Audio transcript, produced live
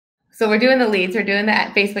So we're doing the leads. We're doing the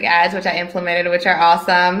Facebook ads, which I implemented, which are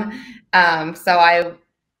awesome. So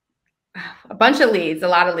a bunch of leads, a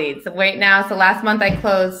lot of leads. So right now, so last month I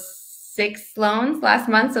closed 6 loans last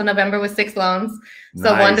month. So November was 6 loans.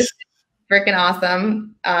 So Nice. 1 to 6, freaking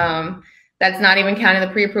awesome. That's not even counting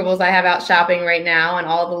the pre-approvals I have out shopping right now and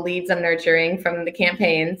all the leads I'm nurturing from the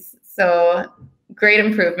campaigns. So great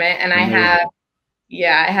improvement. And I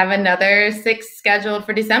have another 6 scheduled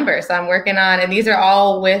for December. So I'm working on, and these are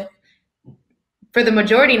all with, for the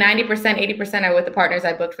majority, 90%, 80% are with the partners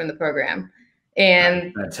I booked from the program.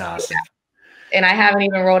 And that's awesome. And I haven't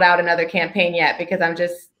even rolled out another campaign yet because I'm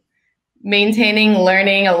just maintaining,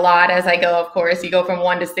 learning a lot as I go. Of course, you go from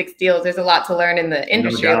 1 to 6 deals. There's a lot to learn in the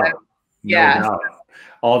industry. No doubt.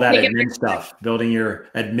 All that admin stuff, building your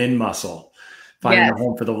admin muscle, finding a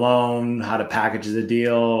home for the loan, how to package the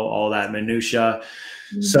deal, all that minutia.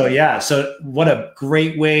 So so what a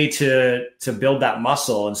great way to build that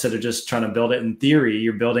muscle. Instead of just trying to build it in theory,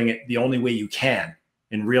 you're building it the only way you can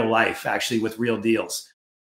in real life, actually, with real deals.